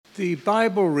The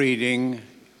Bible reading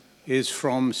is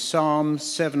from Psalm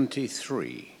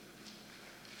 73.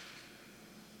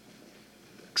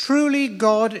 Truly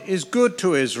God is good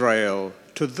to Israel,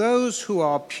 to those who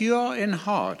are pure in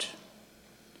heart.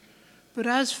 But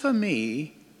as for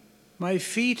me, my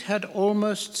feet had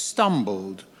almost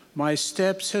stumbled, my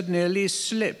steps had nearly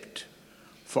slipped.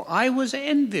 For I was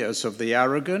envious of the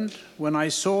arrogant when I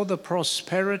saw the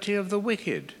prosperity of the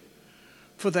wicked.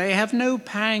 For they have no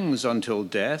pangs until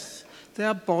death.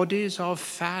 Their bodies are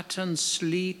fat and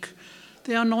sleek.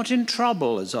 They are not in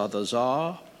trouble as others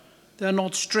are. They are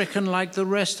not stricken like the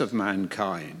rest of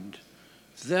mankind.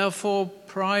 Therefore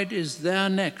pride is their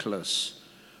necklace.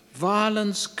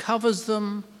 Violence covers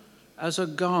them as a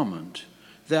garment.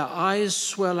 Their eyes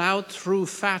swell out through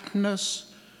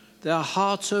fatness. Their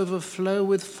hearts overflow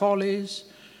with follies.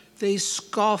 They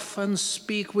scoff and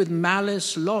speak with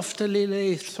malice. Loftily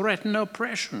they threaten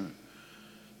oppression.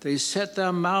 They set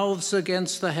their mouths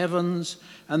against the heavens,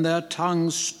 and their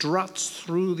tongue struts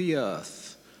through the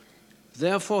earth.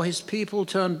 Therefore his people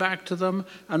turn back to them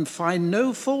and find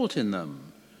no fault in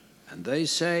them. And they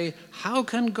say, "How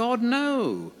can God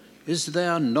know? Is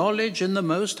there knowledge in the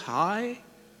Most High?"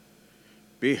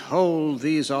 Behold,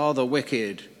 these are the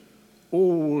wicked,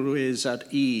 always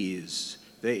at ease.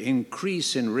 They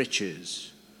increase in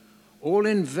riches. All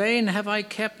in vain have I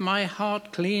kept my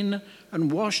heart clean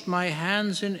and washed my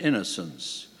hands in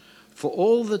innocence. For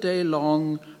all the day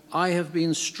long I have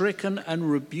been stricken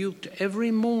and rebuked every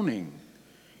morning.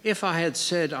 If I had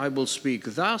said, "I will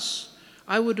speak thus,"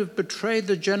 I would have betrayed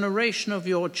the generation of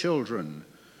your children.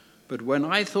 But when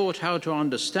I thought how to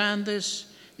understand this,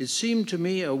 it seemed to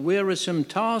me a wearisome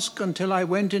task until I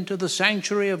went into the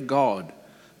sanctuary of God.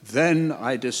 Then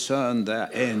I discerned their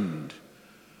end.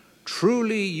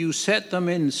 Truly you set them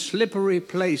in slippery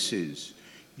places.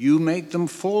 You make them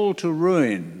fall to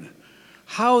ruin.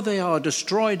 How they are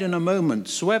destroyed in a moment,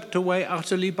 swept away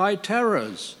utterly by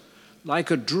terrors,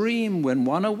 like a dream when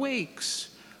one awakes.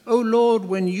 O Lord,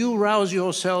 when you rouse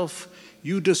yourself,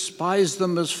 you despise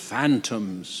them as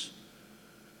phantoms.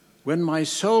 When my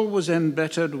soul was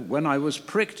embittered, when I was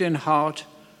pricked in heart,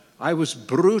 I was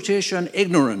brutish and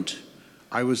ignorant.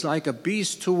 I was like a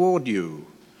beast toward you.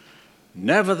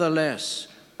 Nevertheless,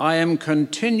 I am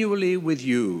continually with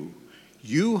you.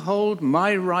 You hold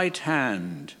my right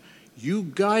hand. You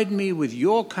guide me with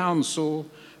your counsel,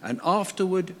 and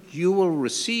afterward you will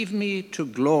receive me to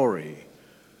glory.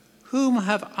 Whom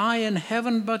have I in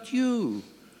heaven but you?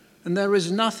 And there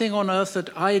is nothing on earth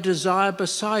that I desire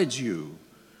besides you.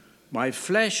 My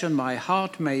flesh and my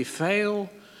heart may fail,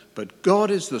 but God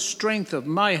is the strength of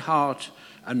my heart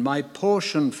and my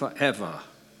portion forever.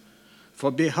 For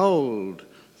behold,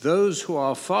 those who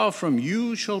are far from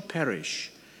you shall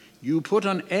perish. You put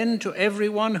an end to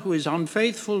everyone who is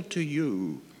unfaithful to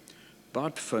you.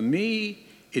 But for me,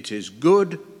 it is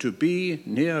good to be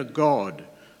near God.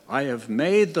 I have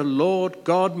made the Lord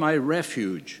God my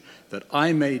refuge, that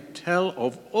I may tell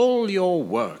of all your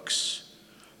works.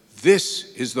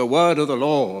 This is the word of the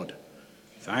Lord.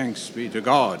 Thanks be to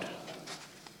God.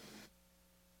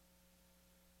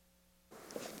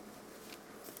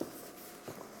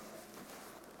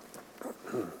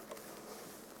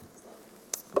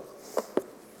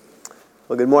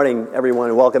 Well, good morning, everyone,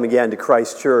 and welcome again to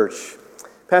Christ Church.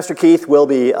 Pastor Keith will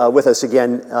be with us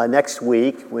again next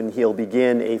week when he'll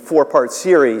begin a four-part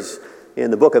series in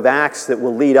the book of Acts that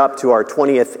will lead up to our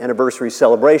 20th anniversary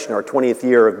celebration, our 20th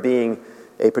year of being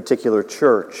a particular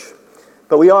church.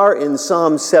 But we are in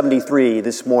Psalm 73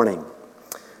 this morning.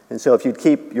 And so if you'd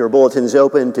keep your bulletins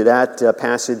open to that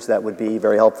passage, that would be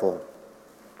very helpful.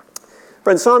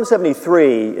 Friends, Psalm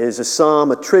 73 is a psalm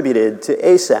attributed to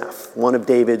Asaph, one of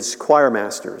David's choir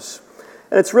masters.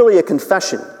 And it's really a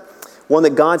confession, one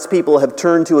that God's people have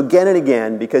turned to again and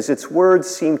again because its words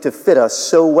seem to fit us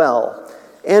so well,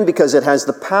 and because it has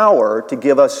the power to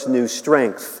give us new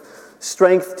strength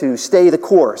to stay the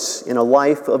course in a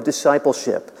life of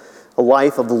discipleship, a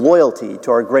life of loyalty to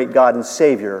our great God and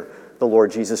Savior, the Lord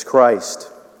Jesus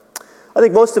Christ. I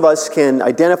think most of us can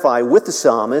identify with the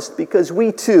psalmist because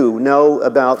we too know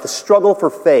about the struggle for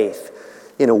faith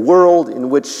in a world in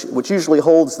which usually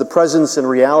holds the presence and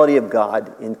reality of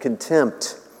God in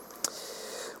contempt.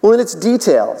 Well, in its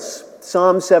details,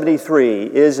 Psalm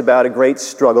 73 is about a great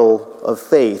struggle of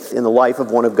faith in the life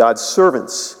of one of God's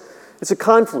servants. It's a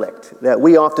conflict that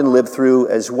we often live through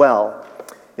as well.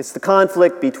 It's the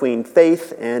conflict between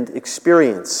faith and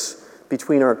experience,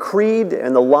 between our creed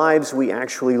and the lives we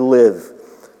actually live,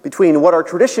 between what our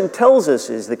tradition tells us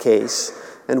is the case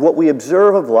and what we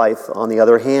observe of life on the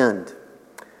other hand.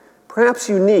 Perhaps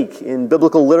unique in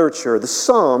biblical literature, the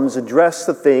Psalms address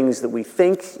the things that we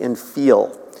think and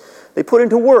feel. They put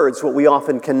into words what we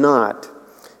often cannot,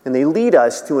 and they lead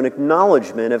us to an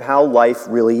acknowledgement of how life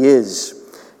really is.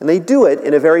 And they do it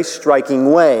in a very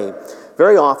striking way,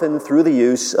 very often through the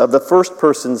use of the first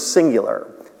person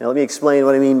singular. Now let me explain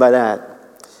what I mean by that.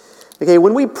 Okay,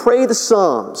 when we pray the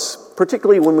Psalms,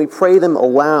 particularly when we pray them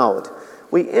aloud,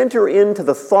 we enter into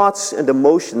the thoughts and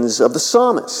emotions of the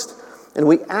psalmist, and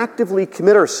we actively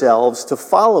commit ourselves to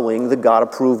following the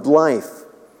God-approved life.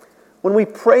 When we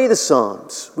pray the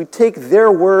Psalms, we take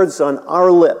their words on our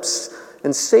lips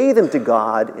and say them to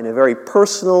God in a very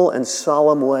personal and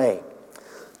solemn way.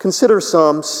 Consider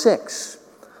Psalm 6.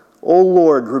 O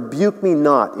Lord, rebuke me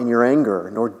not in your anger,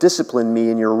 nor discipline me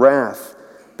in your wrath.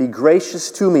 Be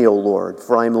gracious to me, O Lord,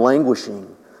 for I am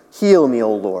languishing. Heal me,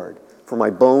 O Lord, for my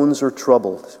bones are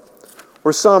troubled.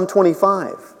 Or Psalm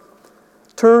 25.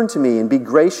 Turn to me and be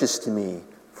gracious to me,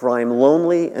 for I am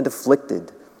lonely and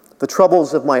afflicted. The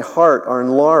troubles of my heart are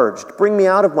enlarged. Bring me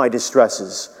out of my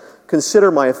distresses. Consider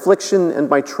my affliction and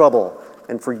my trouble,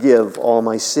 and forgive all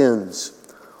my sins.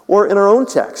 Or in our own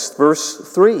text,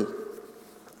 verse 3.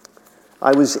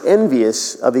 I was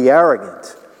envious of the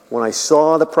arrogant when I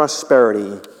saw the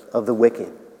prosperity of the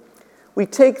wicked. We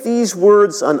take these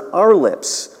words on our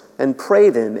lips and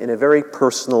pray them in a very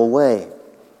personal way.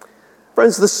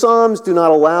 Friends, the Psalms do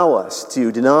not allow us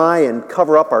to deny and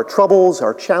cover up our troubles,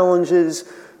 our challenges,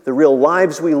 the real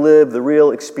lives we live, the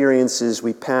real experiences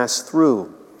we pass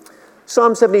through.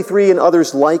 Psalm 73 and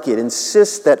others like it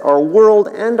insist that our world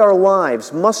and our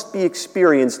lives must be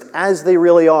experienced as they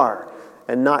really are,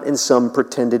 and not in some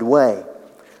pretended way.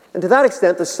 And to that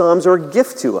extent, the Psalms are a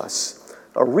gift to us,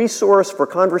 a resource for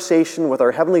conversation with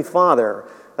our Heavenly Father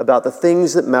about the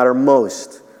things that matter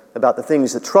most, about the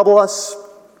things that trouble us,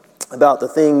 about the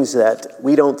things that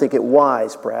we don't think it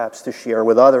wise, perhaps, to share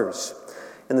with others.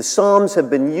 And the Psalms have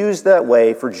been used that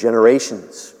way for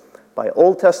generations, by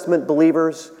Old Testament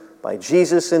believers, by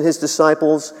Jesus and his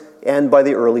disciples, and by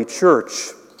the early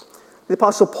church. The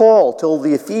Apostle Paul told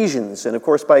the Ephesians, and of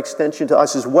course by extension to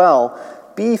us as well,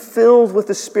 be filled with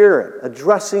the Spirit,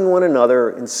 addressing one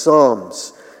another in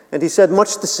psalms. And he said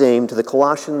much the same to the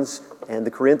Colossians and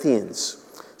the Corinthians.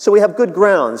 So we have good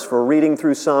grounds for reading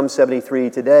through Psalm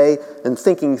 73 today and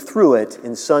thinking through it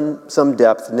in some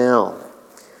depth now.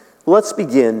 Let's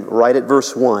begin right at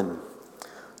verse 1.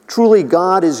 Truly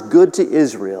God is good to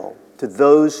Israel, to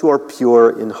those who are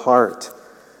pure in heart.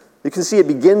 You can see it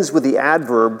begins with the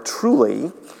adverb truly,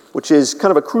 which is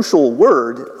kind of a crucial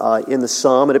word in the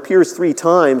psalm. It appears 3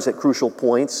 times at crucial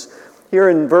points. Here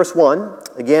in verse 1,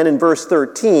 again in verse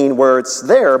 13, where it's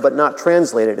there but not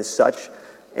translated as such,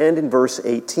 and in verse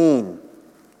 18.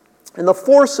 And the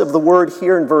force of the word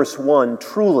here in verse 1,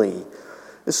 truly,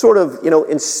 is sort of,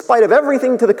 in spite of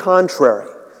everything to the contrary,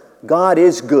 God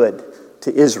is good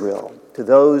to Israel, to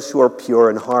those who are pure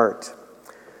in heart.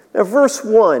 Now, verse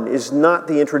 1 is not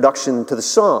the introduction to the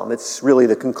psalm. It's really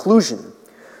the conclusion.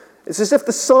 It's as if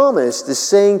the psalmist is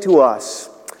saying to us,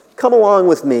 come along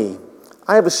with me.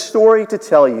 I have a story to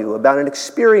tell you about an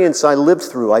experience I lived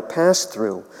through, I passed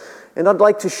through, and I'd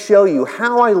like to show you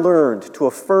how I learned to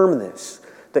affirm this,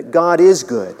 that God is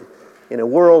good in a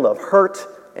world of hurt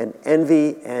and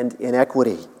envy and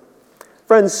inequity.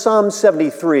 Friends, Psalm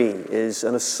 73 is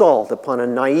an assault upon a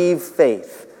naive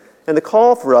faith, and the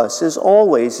call for us, as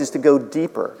always, is to go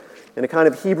deeper in a kind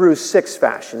of Hebrews 6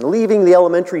 fashion, leaving the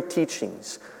elementary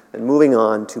teachings and moving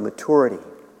on to maturity.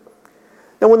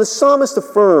 Now, when the psalmist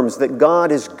affirms that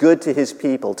God is good to his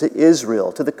people, to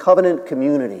Israel, to the covenant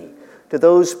community, to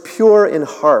those pure in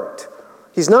heart,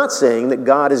 he's not saying that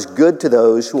God is good to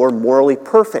those who are morally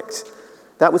perfect.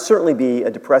 That would certainly be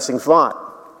a depressing thought.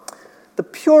 The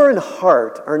pure in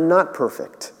heart are not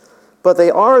perfect, but they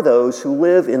are those who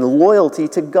live in loyalty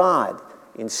to God,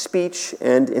 in speech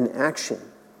and in action.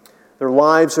 Their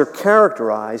lives are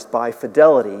characterized by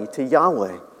fidelity to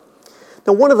Yahweh.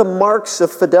 Now, one of the marks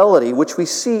of fidelity, which we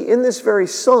see in this very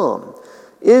psalm,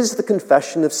 is the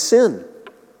confession of sin.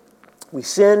 We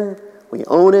sin, we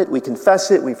own it, we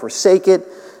confess it, we forsake it,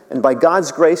 and by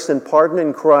God's grace and pardon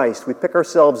in Christ, we pick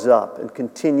ourselves up and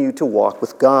continue to walk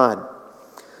with God.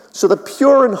 So the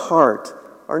pure in heart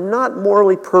are not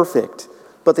morally perfect,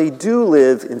 but they do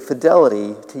live in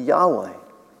fidelity to Yahweh.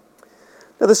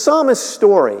 Now, the psalmist's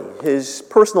story, his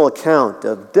personal account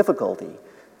of difficulty,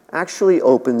 actually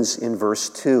opens in verse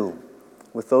 2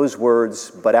 with those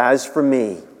words, but as for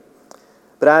me,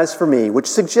 which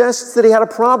suggests that he had a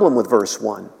problem with verse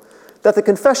 1. That the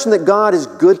confession that God is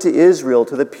good to Israel,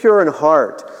 to the pure in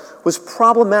heart, was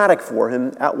problematic for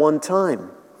him at one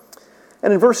time.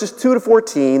 And in verses 2 to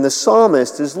 14, the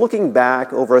psalmist is looking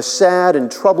back over a sad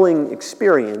and troubling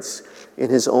experience in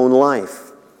his own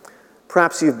life.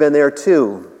 Perhaps you've been there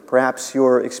too. Perhaps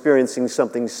you're experiencing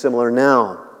something similar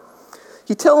now.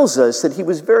 He tells us that he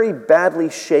was very badly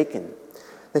shaken,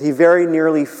 that he very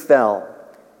nearly fell.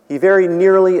 He very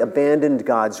nearly abandoned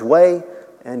God's way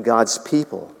and God's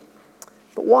people.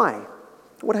 But why?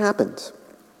 What happened?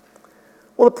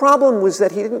 Well, the problem was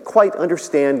that he didn't quite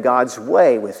understand God's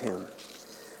way with him.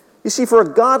 You see, for a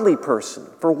godly person,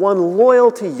 for one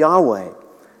loyal to Yahweh,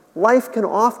 life can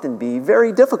often be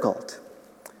very difficult.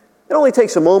 It only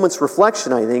takes a moment's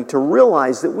reflection, I think, to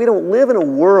realize that we don't live in a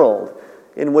world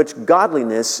in which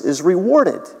godliness is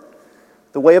rewarded.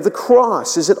 The way of the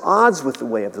cross is at odds with the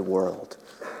way of the world.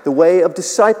 The way of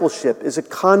discipleship is a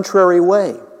contrary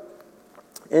way.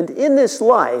 And in this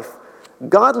life,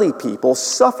 godly people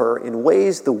suffer in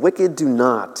ways the wicked do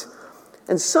not.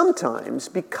 And sometimes,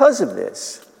 because of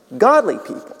this, godly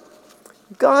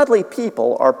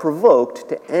people are provoked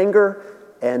to anger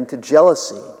and to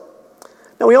jealousy.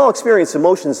 Now, we all experience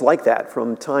emotions like that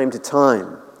from time to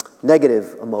time,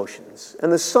 negative emotions,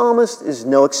 and the psalmist is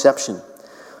no exception.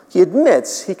 He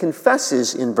admits, he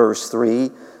confesses in verse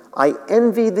 3, "I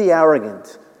envied the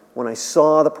arrogant when I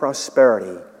saw the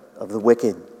prosperity of the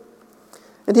wicked."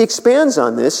 And he expands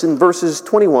on this in verses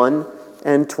 21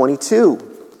 and 22.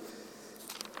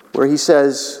 Where he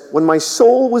says, "When my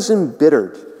soul was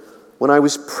embittered, when I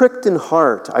was pricked in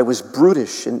heart, I was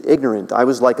brutish and ignorant. I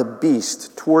was like a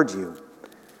beast toward you."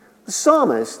 The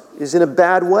psalmist is in a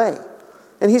bad way,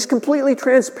 and he's completely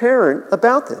transparent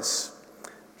about this.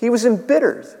 He was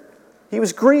embittered. He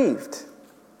was grieved.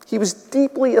 He was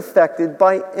deeply affected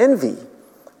by envy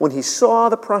when he saw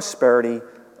the prosperity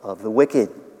of the wicked.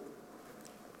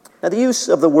 Now, the use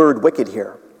of the word wicked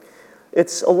here,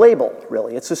 it's a label,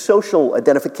 really. It's a social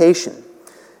identification.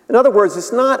 In other words,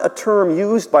 it's not a term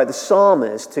used by the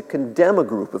psalmist to condemn a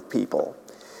group of people.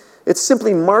 It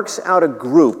simply marks out a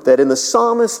group that in the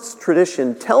psalmist's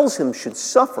tradition tells him should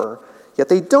suffer, yet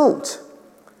they don't.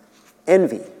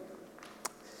 Envy.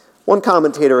 One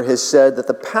commentator has said that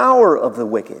the power of the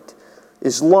wicked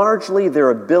is largely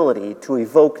their ability to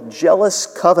evoke jealous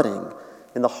coveting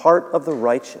in the heart of the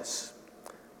righteous.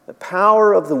 The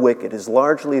power of the wicked is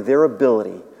largely their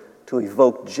ability to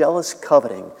evoke jealous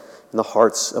coveting in the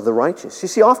hearts of the righteous. You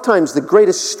see, oftentimes the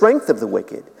greatest strength of the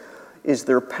wicked is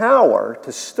their power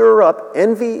to stir up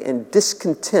envy and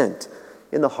discontent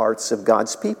in the hearts of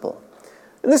God's people.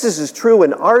 And this is as true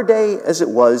in our day as it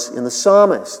was in the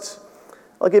psalmists.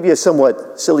 I'll give you a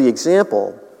somewhat silly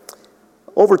example.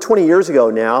 Over 20 years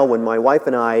ago now, when my wife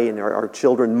and I and our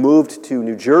children moved to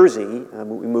New Jersey,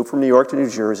 we moved from New York to New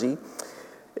Jersey,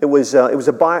 it was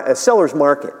a seller's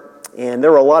market. And there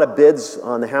were a lot of bids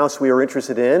on the house we were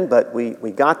interested in, but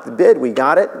we got the bid, we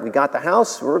got it, we got the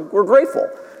house, we're grateful.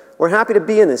 We're happy to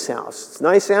be in this house. It's a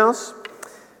nice house.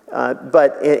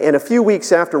 But in a few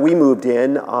weeks after we moved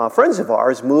in, friends of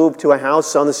ours moved to a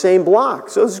house on the same block.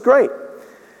 So this is great.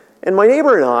 And my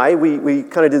neighbor and I, we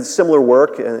kind of did similar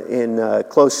work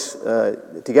close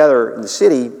together in the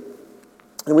city,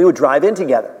 and we would drive in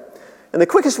together. And the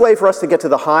quickest way for us to get to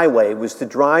the highway was to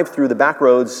drive through the back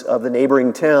roads of the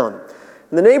neighboring town.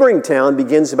 And the neighboring town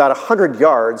begins about 100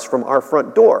 yards from our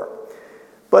front door.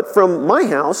 But from my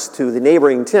house to the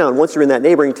neighboring town, once you're in that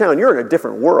neighboring town, you're in a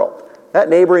different world. That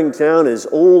neighboring town is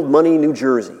Old Money, New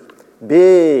Jersey.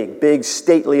 Big,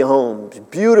 stately homes,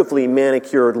 beautifully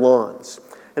manicured lawns.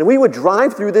 And we would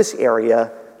drive through this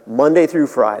area Monday through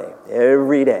Friday,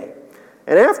 every day.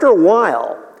 And after a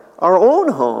while, our own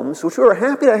homes, which we were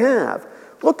happy to have,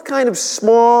 looked kind of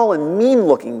small and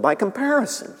mean-looking by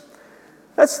comparison.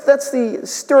 That's the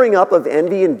stirring up of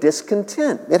envy and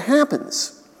discontent. It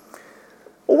happens.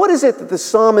 Well, what is it that the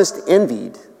psalmist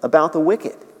envied about the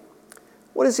wicked?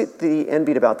 What is it that he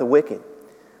envied about the wicked?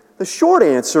 The short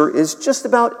answer is just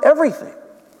about everything.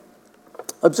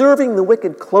 Observing the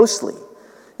wicked closely,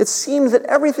 it seemed that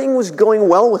everything was going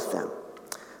well with them.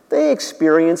 They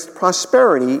experienced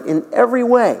prosperity in every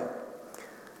way.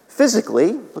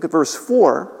 Physically, look at verse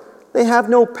 4, they have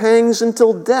no pangs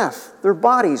until death. Their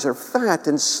bodies are fat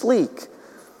and sleek.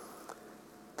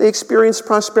 They experience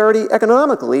prosperity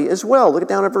economically as well. Look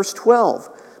down at verse 12.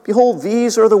 Behold,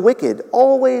 these are the wicked,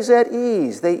 always at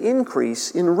ease. They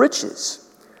increase in riches.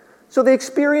 So they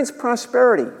experience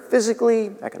prosperity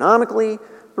physically, economically.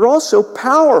 They're also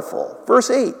powerful. Verse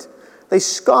 8. They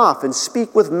scoff and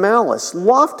speak with malice.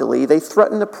 Loftily, they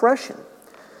threaten oppression.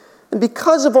 And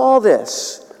because of all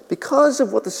this, because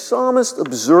of what the psalmist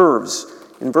observes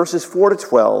in verses 4 to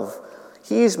 12,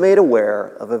 he is made aware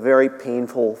of a very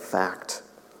painful fact.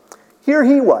 Here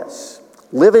he was,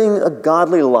 living a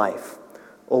godly life,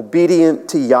 obedient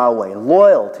to Yahweh,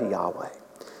 loyal to Yahweh.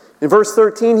 In verse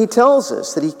 13, he tells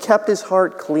us that he kept his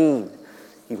heart clean.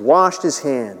 He washed his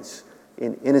hands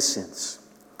in innocence.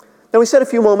 Now, we said a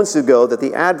few moments ago that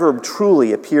the adverb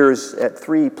truly appears at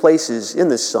 3 places in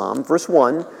this psalm. Verse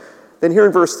 1, then here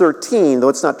in verse 13, though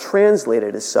it's not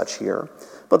translated as such here,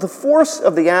 but the force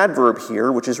of the adverb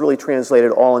here, which is really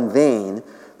translated all in vain,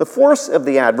 the force of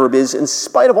the adverb is, in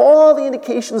spite of all the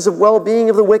indications of well-being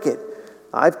of the wicked,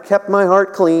 I've kept my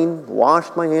heart clean,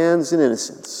 washed my hands in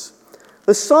innocence.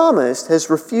 The psalmist has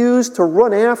refused to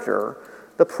run after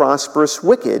the prosperous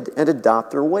wicked and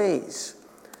adopt their ways.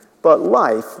 But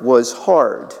life was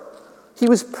hard. He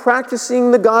was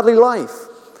practicing the godly life.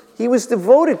 He was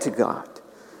devoted to God.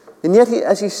 And yet,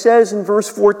 as he says in verse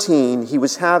 14, he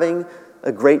was having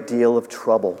a great deal of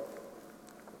trouble.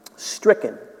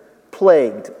 Stricken,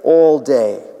 plagued all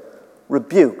day,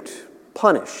 rebuked,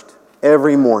 punished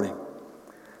every morning.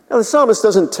 Now, the psalmist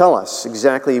doesn't tell us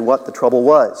exactly what the trouble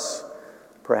was.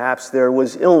 Perhaps there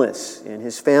was illness in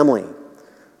his family,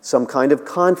 some kind of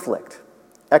conflict,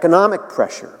 economic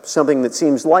pressure, something that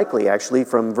seems likely actually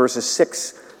from verses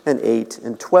 6 and 8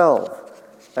 and 12,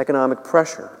 economic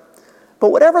pressure.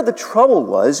 But whatever the trouble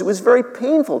was, it was very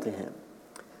painful to him.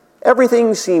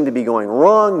 Everything seemed to be going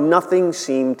wrong, nothing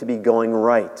seemed to be going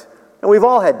right. And we've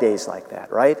all had days like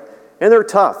that, right? And they're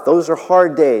tough. Those are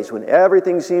hard days when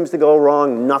everything seems to go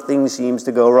wrong, nothing seems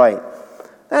to go right.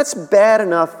 That's bad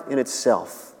enough in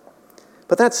itself.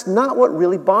 But that's not what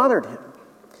really bothered him.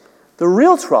 The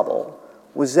real trouble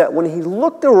was that when he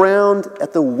looked around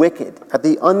at the wicked, at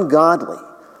the ungodly,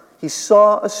 he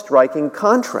saw a striking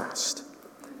contrast.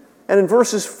 And in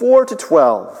verses 4 to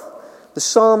 12, the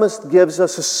psalmist gives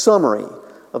us a summary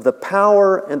of the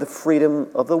power and the freedom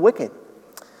of the wicked.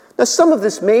 Now, some of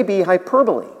this may be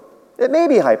hyperbole. It may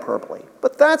be hyperbole,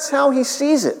 but that's how he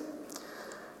sees it.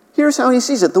 Here's how he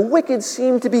sees it. The wicked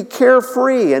seem to be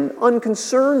carefree and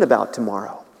unconcerned about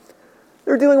tomorrow.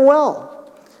 They're doing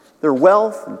well. Their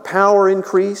wealth and power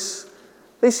increase.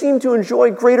 They seem to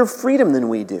enjoy greater freedom than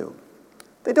we do.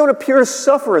 They don't appear to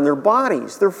suffer in their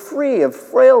bodies. They're free of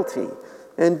frailty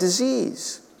and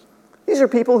disease. These are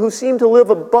people who seem to live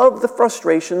above the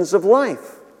frustrations of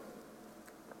life.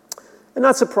 And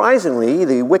not surprisingly,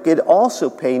 the wicked also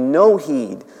pay no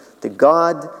heed to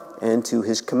God and to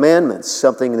his commandments,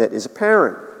 something that is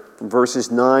apparent from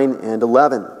verses 9 and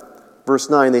 11. Verse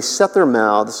 9, they set their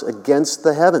mouths against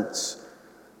the heavens.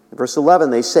 In verse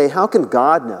 11, they say, how can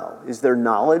God know? Is there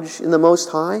knowledge in the Most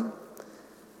High?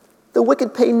 The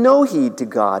wicked pay no heed to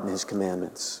God and his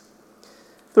commandments.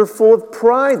 They're full of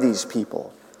pride, these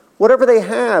people. Whatever they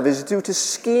have is due to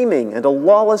scheming and a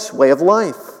lawless way of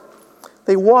life.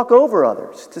 They walk over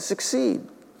others to succeed.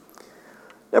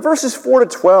 Now, verses 4 to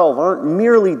 12 aren't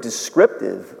merely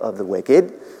descriptive of the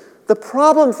wicked. The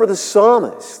problem for the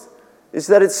psalmist is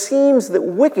that it seems that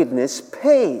wickedness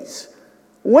pays.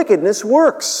 Wickedness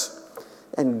works.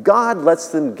 And God lets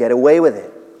them get away with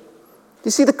it.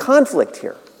 You see the conflict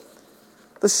here.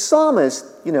 The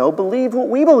psalmist, believed what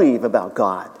we believe about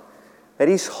God. That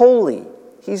he's holy,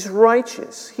 he's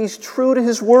righteous, he's true to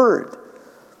his word.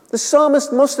 The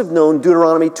psalmist must have known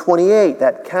Deuteronomy 28,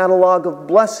 that catalog of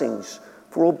blessings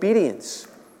for obedience.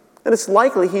 And it's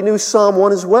likely he knew Psalm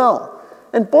 1 as well.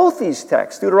 And both these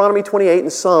texts, Deuteronomy 28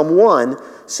 and Psalm 1,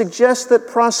 suggest that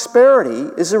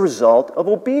prosperity is a result of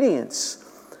obedience.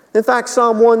 In fact,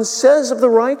 Psalm 1 says of the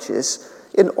righteous,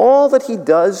 in all that he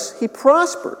does, he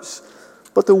prospers.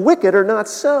 But the wicked are not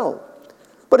so.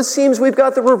 But it seems we've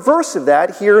got the reverse of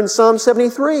that here in Psalm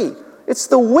 73. It's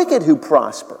the wicked who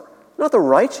prosper, not the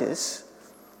righteous.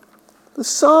 The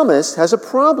psalmist has a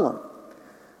problem.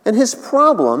 And his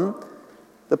problem,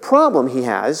 the problem he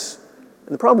has,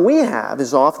 and the problem we have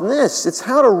is often this. It's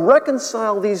how to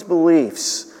reconcile these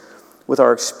beliefs with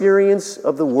our experience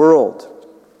of the world,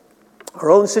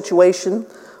 our own situation,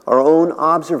 our own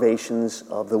observations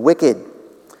of the wicked.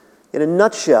 In a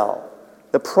nutshell,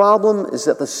 the problem is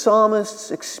that the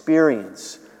psalmist's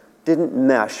experience didn't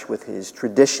mesh with his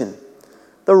tradition.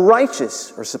 The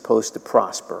righteous are supposed to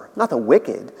prosper, not the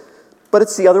wicked, but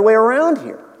it's the other way around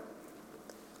here.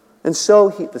 And so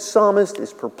the psalmist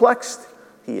is perplexed,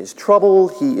 he is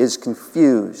troubled, he is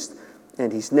confused,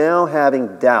 and he's now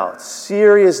having doubts,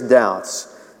 serious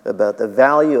doubts about the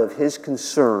value of his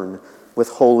concern with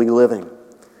holy living.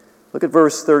 Look at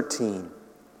verse 13.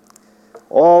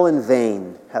 All in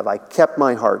vain have I kept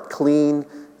my heart clean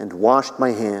and washed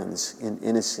my hands in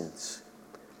innocence.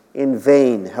 In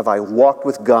vain have I walked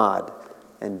with God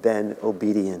and been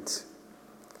obedient.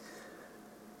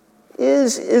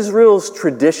 Is Israel's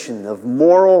tradition of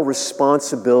moral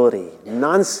responsibility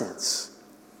nonsense?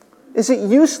 Is it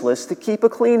useless to keep a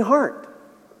clean heart?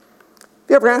 Have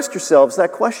you ever asked yourselves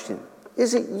that question?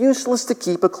 Is it useless to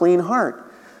keep a clean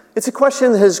heart? It's a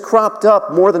question that has cropped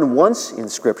up more than once in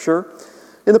Scripture.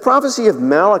 In the prophecy of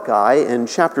Malachi in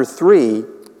chapter 3,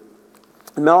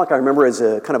 Malachi, remember, is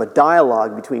a kind of a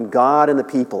dialogue between God and the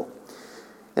people.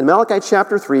 In Malachi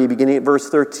chapter 3, beginning at verse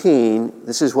 13,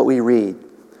 this is what we read.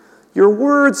 Your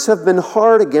words have been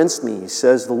hard against me,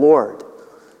 says the Lord.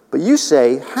 But you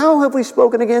say, how have we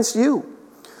spoken against you?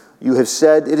 You have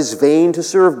said, it is vain to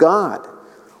serve God.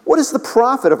 What is the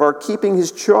profit of our keeping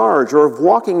his charge or of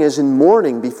walking as in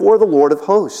mourning before the Lord of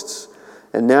hosts?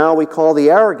 And now we call the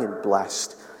arrogant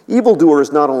blessed.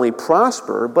 Evildoers not only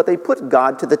prosper, but they put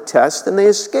God to the test and they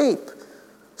escape.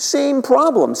 Same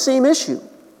problem, same issue.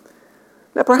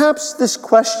 Now perhaps this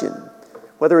question,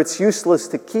 whether it's useless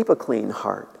to keep a clean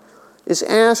heart, is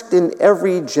asked in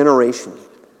every generation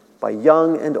by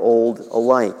young and old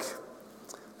alike.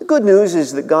 The good news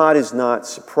is that God is not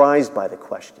surprised by the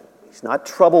question. He's not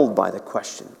troubled by the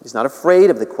question. He's not afraid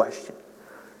of the question.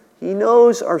 He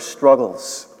knows our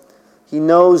struggles. He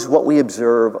knows what we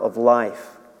observe of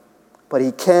life. But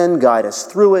he can guide us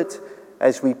through it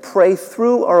as we pray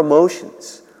through our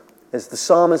emotions, as the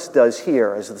psalmist does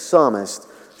here, as the psalmist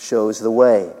shows the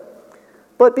way.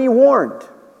 But be warned,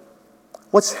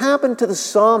 what's happened to the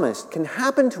psalmist can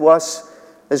happen to us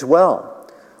as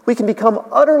well. We can become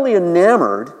utterly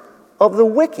enamored of the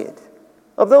wicked,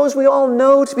 of those we all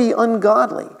know to be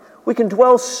ungodly. We can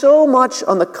dwell so much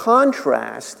on the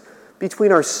contrast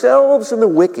between ourselves and the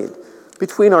wicked,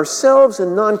 between ourselves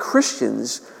and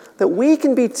non-Christians, that we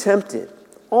can be tempted,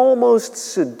 almost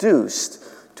seduced,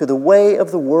 to the way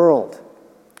of the world,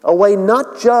 a way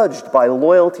not judged by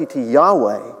loyalty to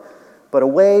Yahweh, but a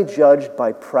way judged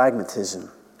by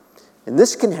pragmatism. And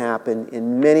this can happen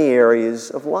in many areas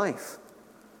of life.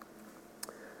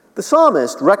 The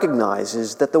psalmist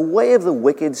recognizes that the way of the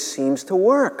wicked seems to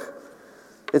work.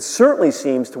 It certainly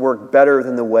seems to work better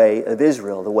than the way of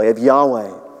Israel, the way of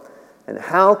Yahweh. And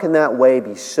how can that way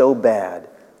be so bad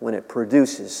when it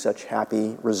produces such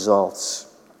happy results?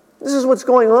 This is what's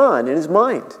going on in his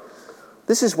mind.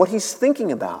 This is what he's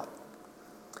thinking about.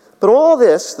 But all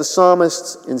this, the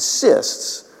psalmist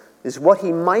insists, is what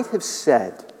he might have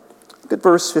said. Look at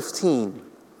verse 15.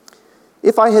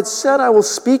 If I had said I will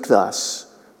speak thus,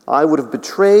 I would have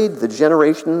betrayed the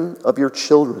generation of your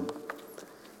children.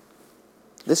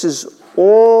 This is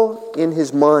all in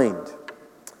his mind.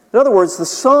 In other words, the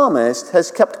psalmist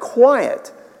has kept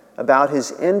quiet about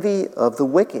his envy of the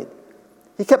wicked.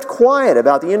 He kept quiet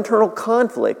about the internal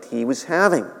conflict he was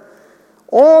having.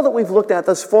 All that we've looked at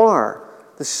thus far,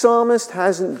 the psalmist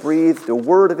hasn't breathed a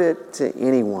word of it to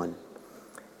anyone.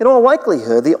 In all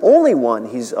likelihood, the only one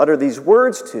he's uttered these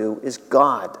words to is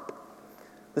God.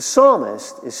 The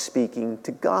psalmist is speaking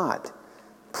to God,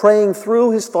 praying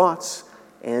through his thoughts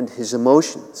and his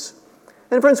emotions.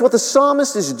 And friends, what the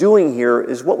psalmist is doing here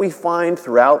is what we find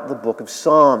throughout the book of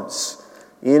Psalms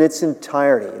in its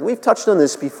entirety. And we've touched on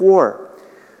this before.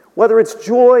 Whether it's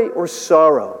joy or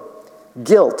sorrow,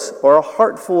 guilt or a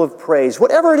heart full of praise,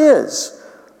 whatever it is,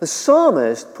 the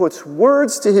psalmist puts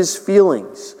words to his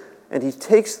feelings and he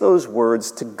takes those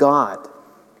words to God.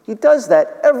 He does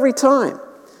that every time.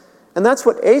 And that's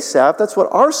what Asaph, that's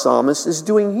what our psalmist is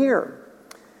doing here.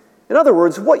 In other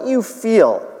words, what you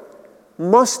feel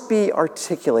must be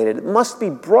articulated. It must be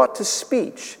brought to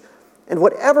speech. And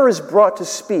whatever is brought to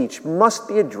speech must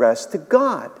be addressed to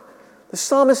God. The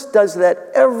psalmist does that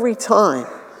every time.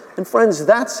 And friends,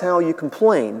 that's how you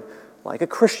complain like a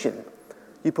Christian.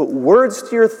 You put words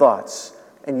to your thoughts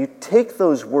and you take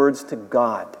those words to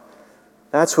God.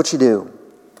 That's what you do.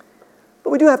 But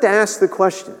we do have to ask the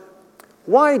question,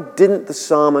 why didn't the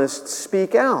psalmist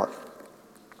speak out?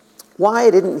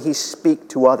 Why didn't he speak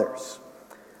to others?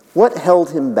 What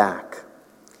held him back?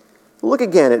 Look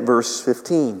again at verse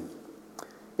 15.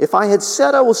 If I had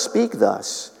said I will speak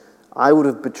thus, I would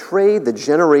have betrayed the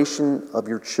generation of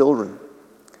your children.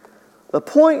 The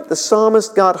point the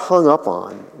psalmist got hung up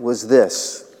on was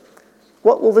this.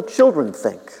 What will the children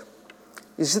think?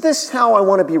 Is this how I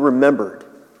want to be remembered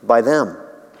by them?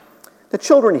 The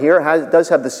children here does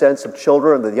have the sense of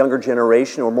children of the younger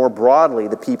generation, or more broadly,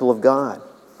 the people of God.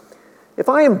 If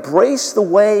I embrace the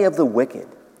way of the wicked,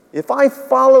 if I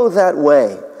follow that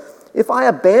way, if I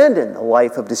abandon a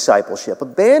life of discipleship,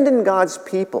 abandon God's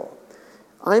people,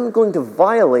 I'm going to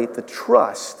violate the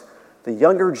trust the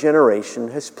younger generation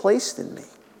has placed in me.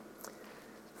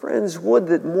 Friends, would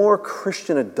that more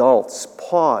Christian adults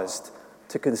paused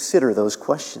to consider those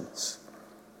questions.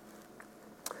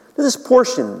 Now, this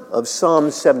portion of Psalm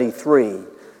 73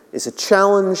 is a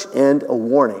challenge and a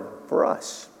warning for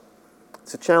us.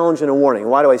 It's a challenge and a warning.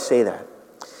 Why do I say that?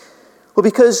 Well,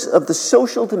 because of the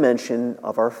social dimension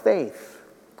of our faith.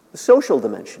 The social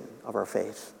dimension of our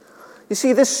faith. You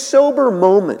see, this sober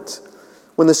moment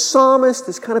when the psalmist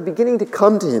is kind of beginning to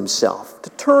come to himself, to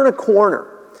turn a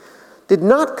corner, did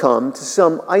not come to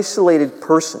some isolated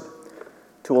person,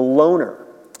 to a loner,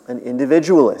 an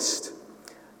individualist.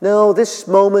 No, this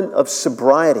moment of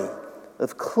sobriety,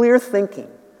 of clear thinking,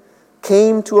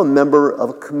 came to a member of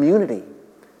a community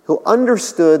who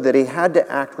understood that he had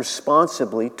to act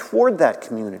responsibly toward that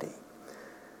community.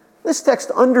 This text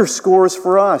underscores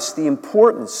for us the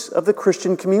importance of the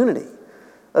Christian community,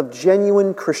 of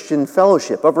genuine Christian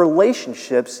fellowship, of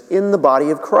relationships in the body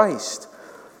of Christ.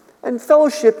 And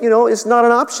fellowship, is not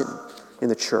an option in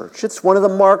the church. It's one of the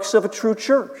marks of a true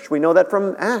church. We know that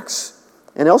from Acts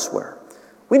and elsewhere.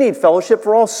 We need fellowship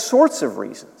for all sorts of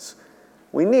reasons.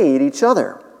 We need each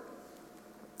other.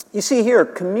 You see here,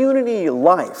 community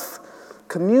life,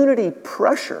 community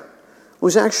pressure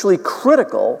was actually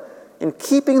critical in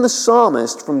keeping the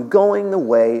psalmist from going the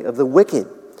way of the wicked.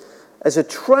 As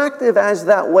attractive as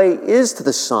that way is to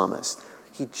the psalmist,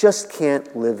 he just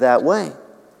can't live that way.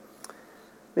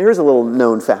 Here's a little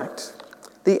known fact.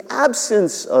 The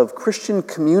absence of Christian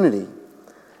community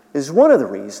is one of the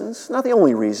reasons, not the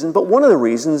only reason, but one of the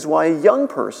reasons why a young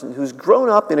person who's grown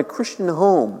up in a Christian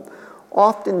home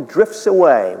often drifts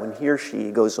away when he or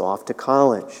she goes off to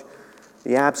college.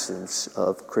 The absence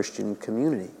of Christian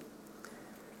community.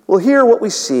 Well, here what we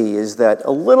see is that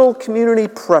a little community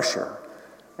pressure,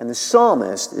 and the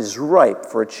psalmist is ripe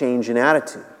for a change in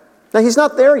attitude. Now, he's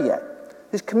not there yet.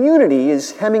 His community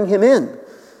is hemming him in.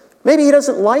 Maybe he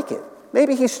doesn't like it.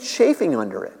 Maybe he's chafing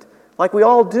under it, like we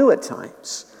all do at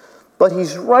times. But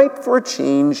he's ripe for a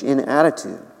change in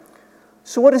attitude.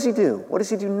 So what does he do? What does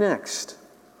he do next?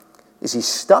 Is he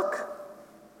stuck?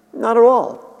 Not at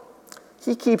all.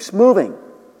 He keeps moving.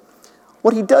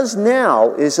 What he does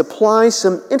now is apply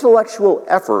some intellectual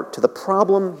effort to the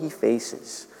problem he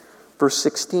faces. Verse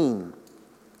 16.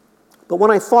 But when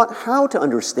I thought how to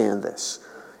understand this,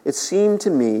 it seemed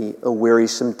to me a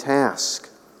wearisome task.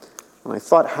 When I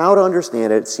thought how to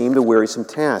understand it, it seemed a wearisome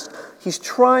task. He's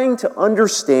trying to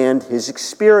understand his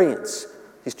experience.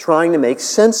 He's trying to make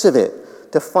sense of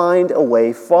it, to find a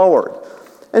way forward.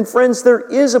 And friends, there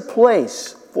is a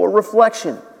place for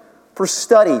reflection, for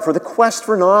study, for the quest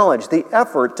for knowledge, the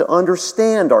effort to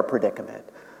understand our predicament,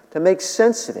 to make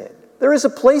sense of it. There is a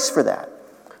place for that.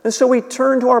 And so we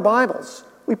turn to our Bibles.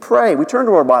 We pray. We turn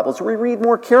to our Bibles. We read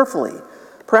more carefully.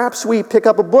 Perhaps we pick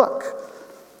up a book.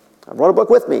 I brought a book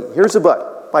with me. Here's a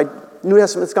book by New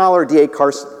Testament scholar D.A.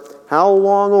 Carson. How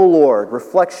Long, O Lord?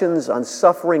 Reflections on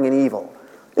Suffering and Evil.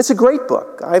 It's a great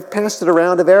book. I've passed it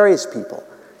around to various people.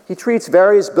 He treats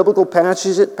various biblical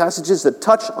passages that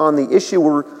touch on the issue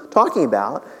we're talking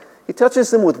about. He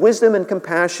touches them with wisdom and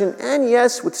compassion, and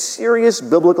yes, with serious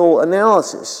biblical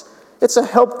analysis. It's a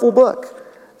helpful book.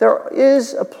 There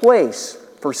is a place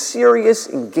for serious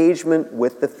engagement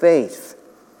with the faith.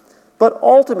 But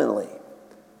ultimately,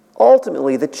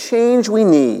 the change we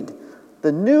need,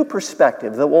 the new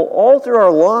perspective that will alter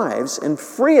our lives and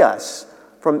free us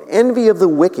from envy of the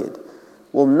wicked,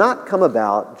 will not come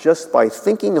about just by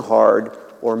thinking hard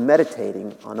or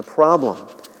meditating on a problem.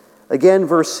 Again,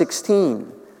 verse 16.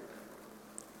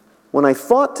 When I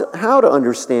thought how to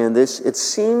understand this, it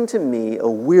seemed to me a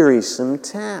wearisome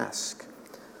task.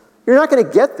 You're not going to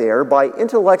get there by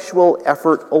intellectual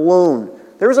effort alone.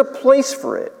 There's a place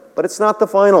for it, but it's not the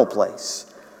final place.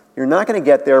 You're not going to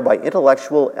get there by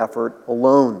intellectual effort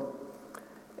alone.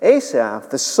 Asaph,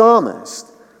 the psalmist,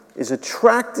 is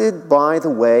attracted by the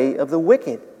way of the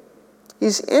wicked.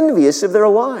 He's envious of their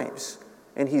lives,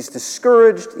 and he's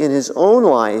discouraged in his own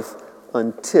life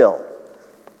until,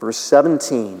 verse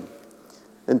 17,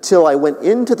 until I went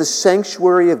into the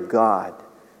sanctuary of God,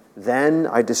 then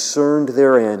I discerned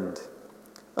their end.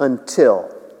 Until.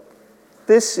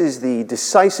 This is the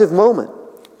decisive moment,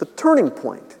 the turning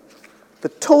point, the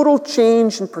total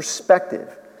change in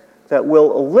perspective that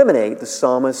will eliminate the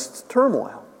psalmist's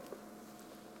turmoil.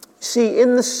 See,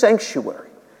 in the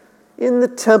sanctuary, in the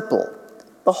temple,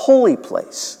 the holy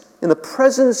place, in the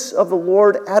presence of the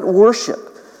Lord at worship,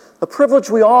 a privilege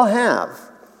we all have,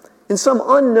 in some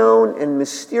unknown and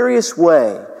mysterious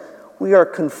way, we are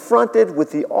confronted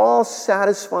with the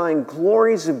all-satisfying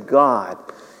glories of God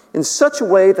in such a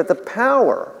way that the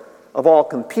power of all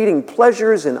competing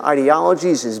pleasures and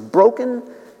ideologies is broken,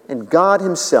 and God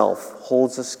himself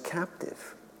holds us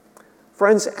captive.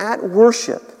 Friends, at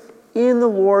worship, in the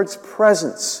Lord's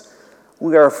presence,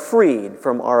 we are freed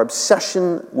from our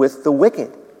obsession with the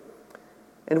wicked.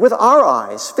 And with our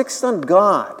eyes fixed on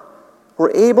God, we're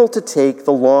able to take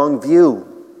the long view.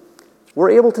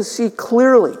 We're able to see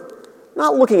clearly,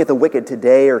 not looking at the wicked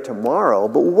today or tomorrow,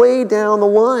 but way down the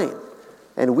line.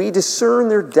 And we discern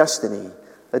their destiny,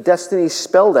 a destiny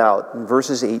spelled out in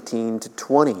verses 18 to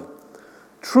 20.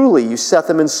 Truly, you set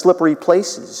them in slippery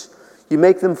places. You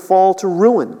make them fall to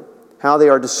ruin. How they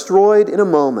are destroyed in a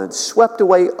moment, swept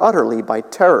away utterly by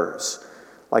terrors.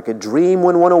 Like a dream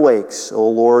when one awakes, O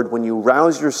Lord, when you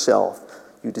rouse yourself,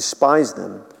 you despise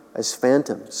them as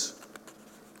phantoms.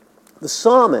 The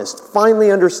psalmist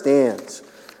finally understands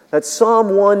that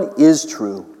Psalm 1 is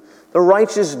true. The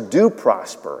righteous do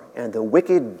prosper, and the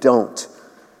wicked don't.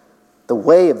 The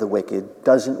way of the wicked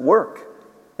doesn't work.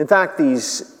 In fact,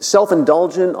 these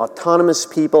self-indulgent, autonomous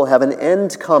people have an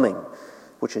end coming,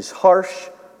 which is harsh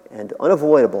and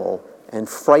unavoidable and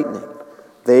frightening.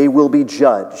 They will be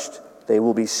judged. They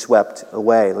will be swept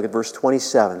away. Look at verse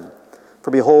 27. For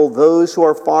behold, those who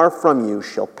are far from you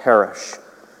shall perish.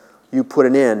 You put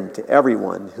an end to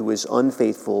everyone who is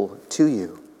unfaithful to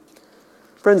you.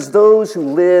 Friends, those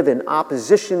who live in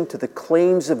opposition to the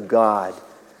claims of God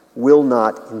will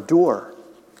not endure.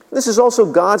 This is also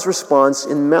God's response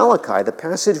in Malachi, the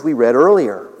passage we read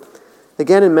earlier.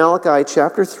 Again in Malachi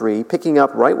chapter 3, picking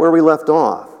up right where we left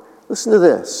off. Listen to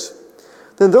this.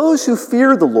 Then those who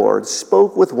feared the Lord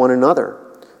spoke with one another.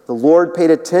 The Lord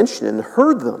paid attention and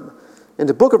heard them. And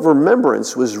a book of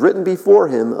remembrance was written before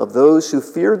him of those who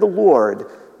feared the Lord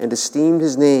and esteemed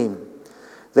his name.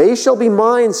 They shall be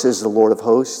mine, says the Lord of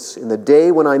hosts, in the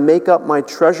day when I make up my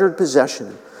treasured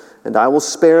possession, and I will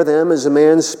spare them as a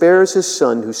man spares his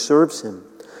son who serves him.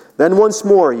 Then once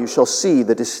more you shall see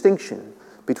the distinction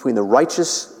between the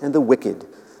righteous and the wicked,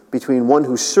 between one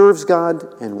who serves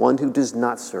God and one who does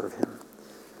not serve him.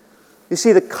 You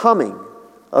see, the coming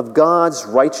of God's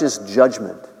righteous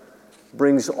judgment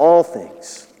brings all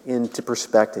things into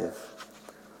perspective.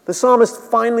 The psalmist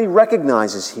finally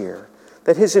recognizes here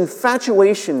that his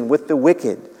infatuation with the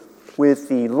wicked, with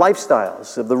the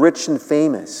lifestyles of the rich and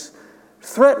famous,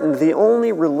 threatened the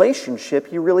only relationship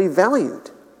he really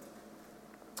valued.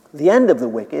 The end of the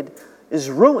wicked is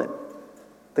ruin.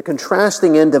 The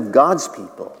contrasting end of God's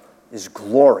people is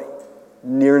glory,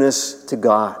 nearness to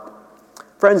God.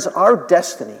 Friends, our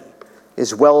destiny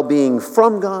is well-being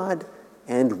from God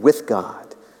and with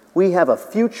God. We have a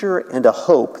future and a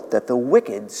hope that the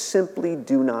wicked simply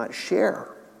do not share.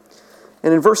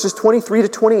 And in verses 23 to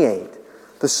 28,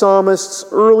 the psalmist's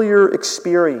earlier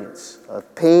experience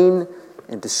of pain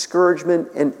and discouragement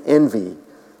and envy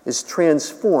is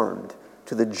transformed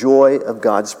to the joy of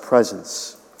God's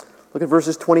presence. Look at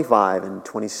verses 25 and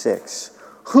 26.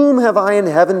 Whom have I in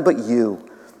heaven but you?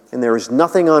 And there is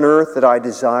nothing on earth that I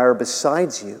desire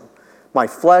besides you. My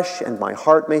flesh and my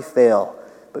heart may fail,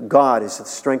 but God is the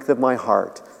strength of my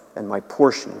heart and my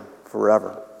portion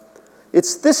forever.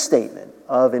 It's this statement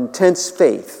of intense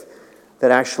faith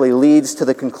that actually leads to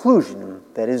the conclusion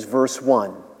that is verse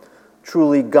 1.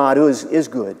 Truly, God is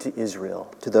good to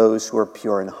Israel, to those who are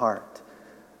pure in heart.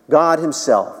 God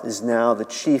himself is now the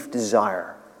chief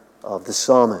desire of the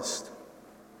psalmist.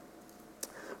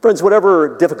 Friends,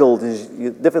 whatever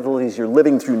difficulties you're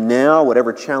living through now,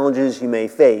 whatever challenges you may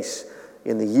face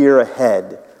in the year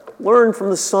ahead, learn from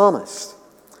the psalmist.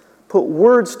 Put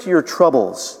words to your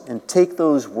troubles and take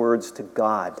those words to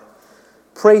God.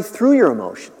 Pray through your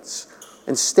emotions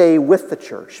and stay with the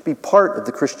church. Be part of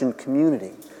the Christian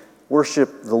community.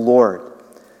 Worship the Lord.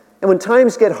 And when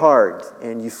times get hard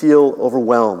and you feel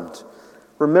overwhelmed,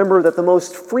 remember that the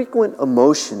most frequent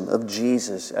emotion of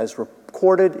Jesus, as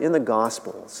recorded in the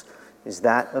Gospels, is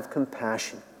that of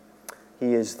compassion.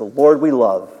 He is the Lord we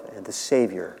love and the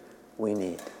Savior we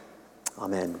need.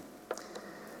 Amen.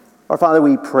 Our Father,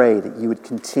 we pray that you would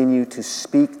continue to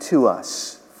speak to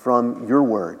us from your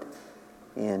word.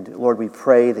 And Lord, we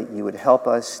pray that you would help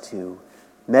us to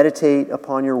meditate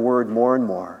upon your word more and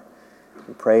more.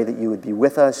 We pray that you would be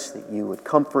with us, that you would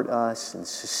comfort us and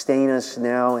sustain us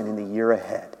now and in the year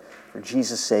ahead. For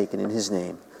Jesus' sake and in his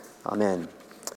name, amen.